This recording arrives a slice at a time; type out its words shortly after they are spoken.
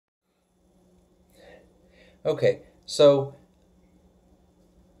Okay, so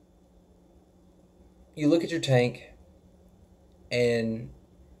you look at your tank and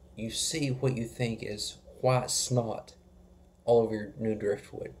you see what you think is white snot all over your new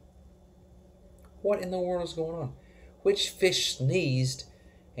driftwood. What in the world is going on? Which fish sneezed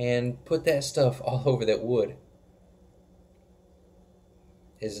and put that stuff all over that wood?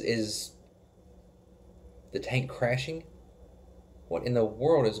 Is the tank crashing? What in the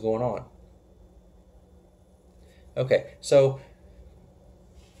world is going on? Okay, so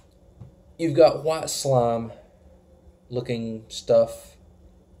you've got white slime looking stuff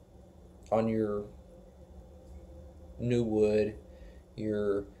on your new wood,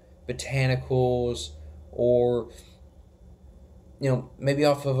 your botanicals, or maybe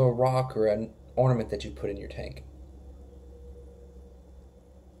off of a rock or an ornament that you put in your tank.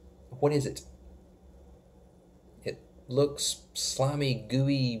 What is it? It looks slimy,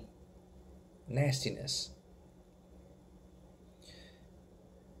 gooey nastiness.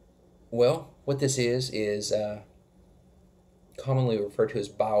 Well, what this is commonly referred to as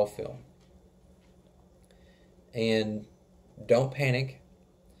biofilm. And don't panic.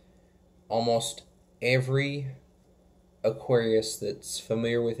 Almost every Aquarius that's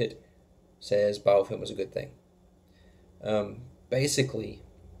familiar with it says biofilm is a good thing. Basically,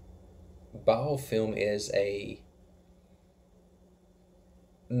 biofilm is a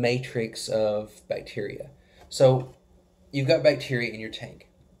matrix of bacteria. So you've got bacteria in your tank,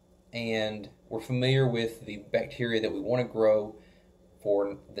 and we're familiar with the bacteria that we want to grow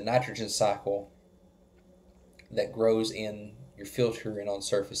for the nitrogen cycle that grows in your filter and on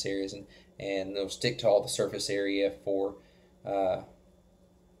surface areas, and they'll stick to all the surface area for uh,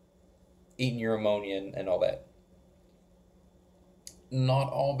 eating your ammonia and all that. Not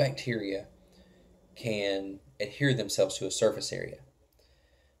all bacteria can adhere themselves to a surface area.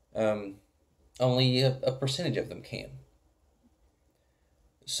 Um, Only a percentage of them can.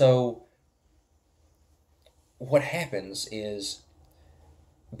 So what happens is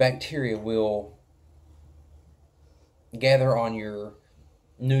bacteria will gather on your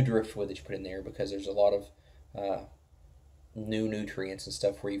new driftwood that you put in there, because there's a lot of new nutrients and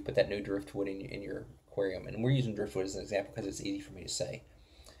stuff where you put that new driftwood in your aquarium. And we're using driftwood as an example because it's easy for me to say.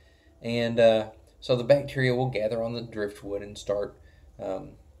 And so the bacteria will gather on the driftwood and start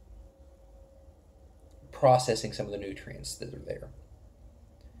processing some of the nutrients that are there.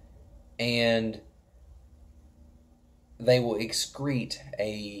 And they will excrete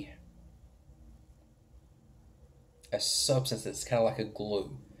a substance that's kind of like a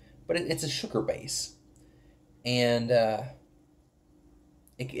glue, but it's a sugar base. And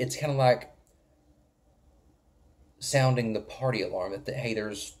it's kind of like sounding the party alarm that, hey,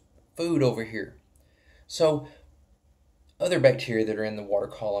 there's food over here. So other bacteria that are in the water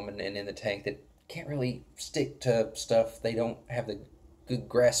column and in the tank that can't really stick to stuff, they don't have the good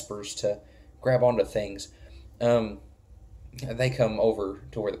graspers to grab onto things. They come over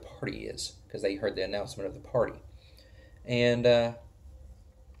to where the party is because they heard the announcement of the party. And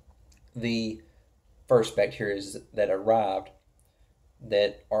the first bacteria that arrived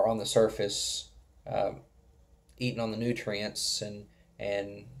that are on the surface, eating on the nutrients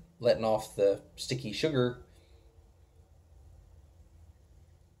and letting off the sticky sugar,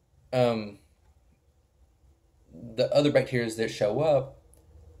 the other bacteria that show up,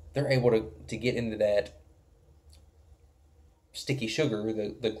 they're able to get into that sticky sugar,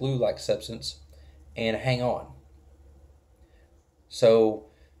 the glue-like substance, and hang on. So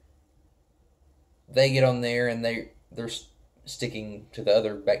they get on there and they're sticking to the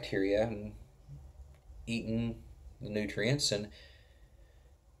other bacteria and eating the nutrients, and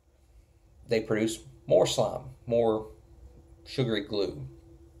they produce more slime, more sugary glue.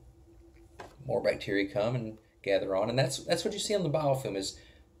 More bacteria come and gather on, and that's what you see on the biofilm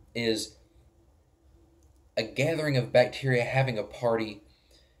is a gathering of bacteria having a party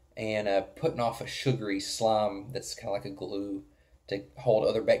and putting off a sugary slime that's kind of like a glue to hold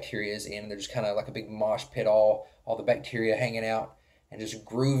other bacteria in. And they're just kind of like a big mosh pit, all the bacteria hanging out and just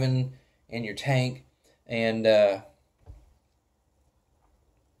grooving in your tank. And so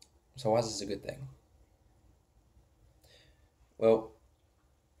why is this a good thing? Well,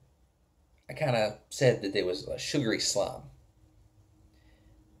 I kind of said that there was a sugary slime.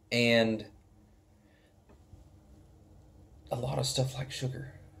 And a lot of stuff like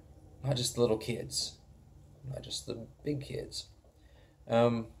sugar, not just the little kids, not just the big kids.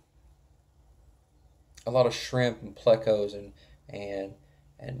 Um, a lot of shrimp and plecos and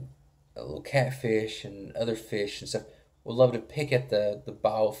a little catfish and other fish and stuff will love to pick at the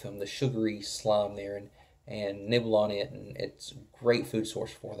biofilm, the sugary slime there, and nibble on it, and it's a great food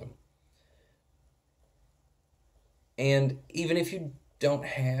source for them. And even if you don't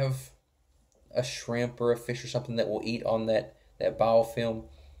have a shrimp or a fish or something that will eat on that biofilm,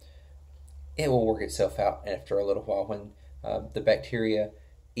 it will work itself out after a little while when the bacteria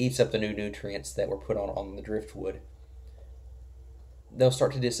eats up the new nutrients that were put on the driftwood. They'll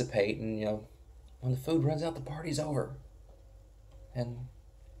start to dissipate, and when the food runs out, the party's over, and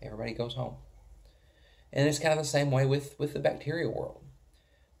everybody goes home. And it's kind of the same way with the bacteria world.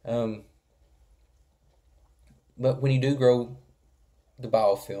 Um, but when you do grow the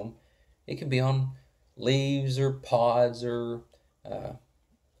biofilm, it can be on leaves or pods or uh,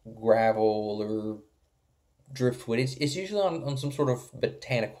 gravel or driftwood. It's usually on some sort of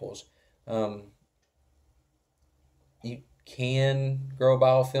botanicals. Um, you can grow a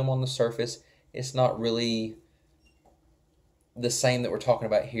biofilm on the surface. It's not really the same that we're talking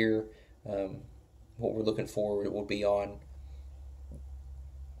about here. What we're looking for will be on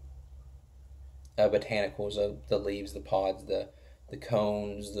botanicals, the leaves, the pods, the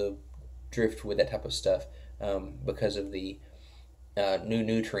cones, the driftwood, that type of stuff, because of the new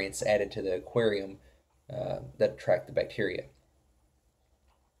nutrients added to the aquarium that attract the bacteria.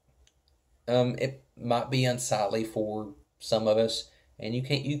 It might be unsightly for some of us, and you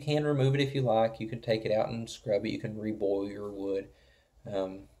can remove it if you like. You can take it out and scrub it. You can reboil your wood,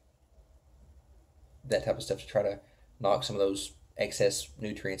 that type of stuff, to try to knock some of those excess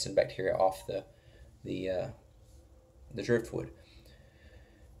nutrients and bacteria off the driftwood.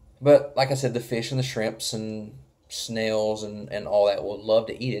 But like I said, the fish and the shrimps and snails and all that will love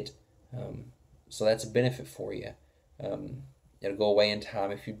to eat it. So that's a benefit for you. It'll go away in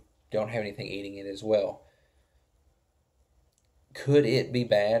time if you don't have anything eating it as well. Could it be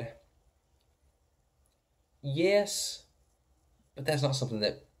bad? Yes, but that's not something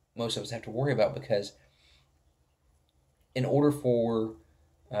that most of us have to worry about, because in order for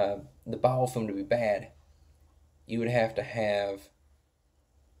the biofilm to be bad, you would have to have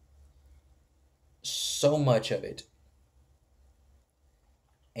so much of it,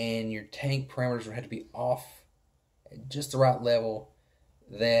 and your tank parameters would have to be off at just the right level,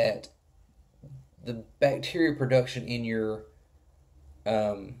 that the bacteria production in your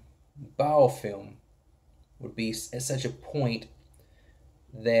biofilm would be at such a point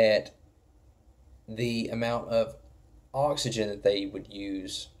that the amount of oxygen that they would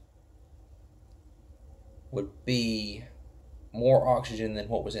use would be more oxygen than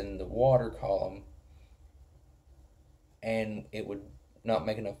what was in the water column, and it would not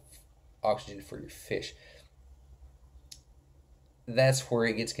make enough oxygen for your fish. That's where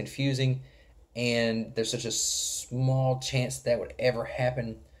it gets confusing, and there's such a small chance that would ever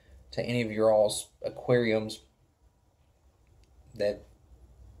happen to any of your all's aquariums that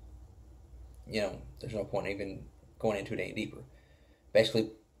there's no point even going into it any deeper.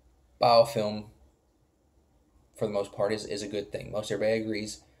 Basically, biofilm, for the most part, is a good thing. Most everybody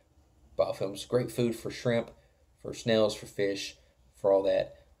agrees biofilm is great food for shrimp, for snails, for fish, for all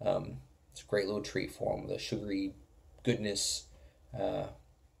that. It's a great little treat for them. The sugary goodness of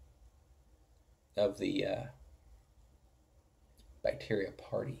the bacteria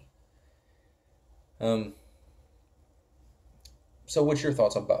party. So what's your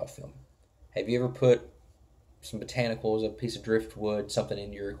thoughts on biofilm? Have you ever put some botanicals, a piece of driftwood, something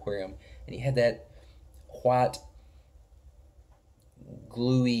in your aquarium, and you had that white,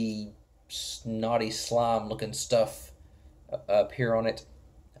 gluey, snotty slime looking stuff appear on it?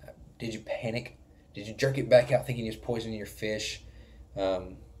 Did you panic? Did you jerk it back out thinking you was poisoning your fish?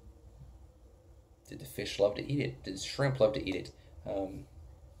 Did the fish love to eat it? Did the shrimp love to eat it?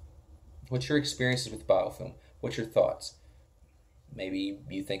 What's your experiences with biofilm? What's your thoughts? Maybe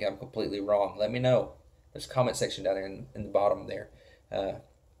you think I'm completely wrong. Let me know. There's a comment section down there in the bottom there.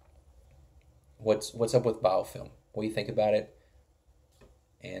 What's up with biofilm? What do you think about it?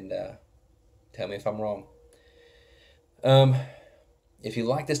 And tell me if I'm wrong. If you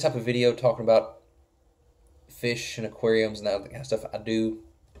like this type of video talking about fish and aquariums and that kind of stuff, I do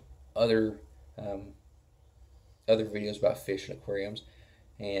other videos about fish and aquariums.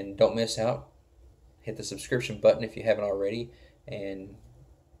 And don't miss out. Hit the subscription button if you haven't already, and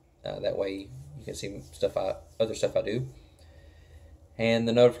that way you can see other stuff I do. And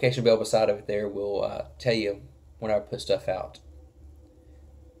the notification bell beside of it there will tell you when I put stuff out.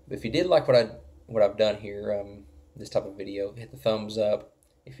 If you did like what I've done here, this type of video, hit the thumbs up.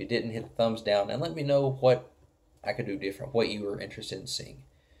 If you didn't, hit the thumbs down, and let me know what I could do different, what you were interested in seeing.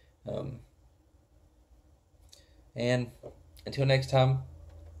 And until next time,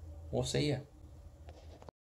 we'll see you.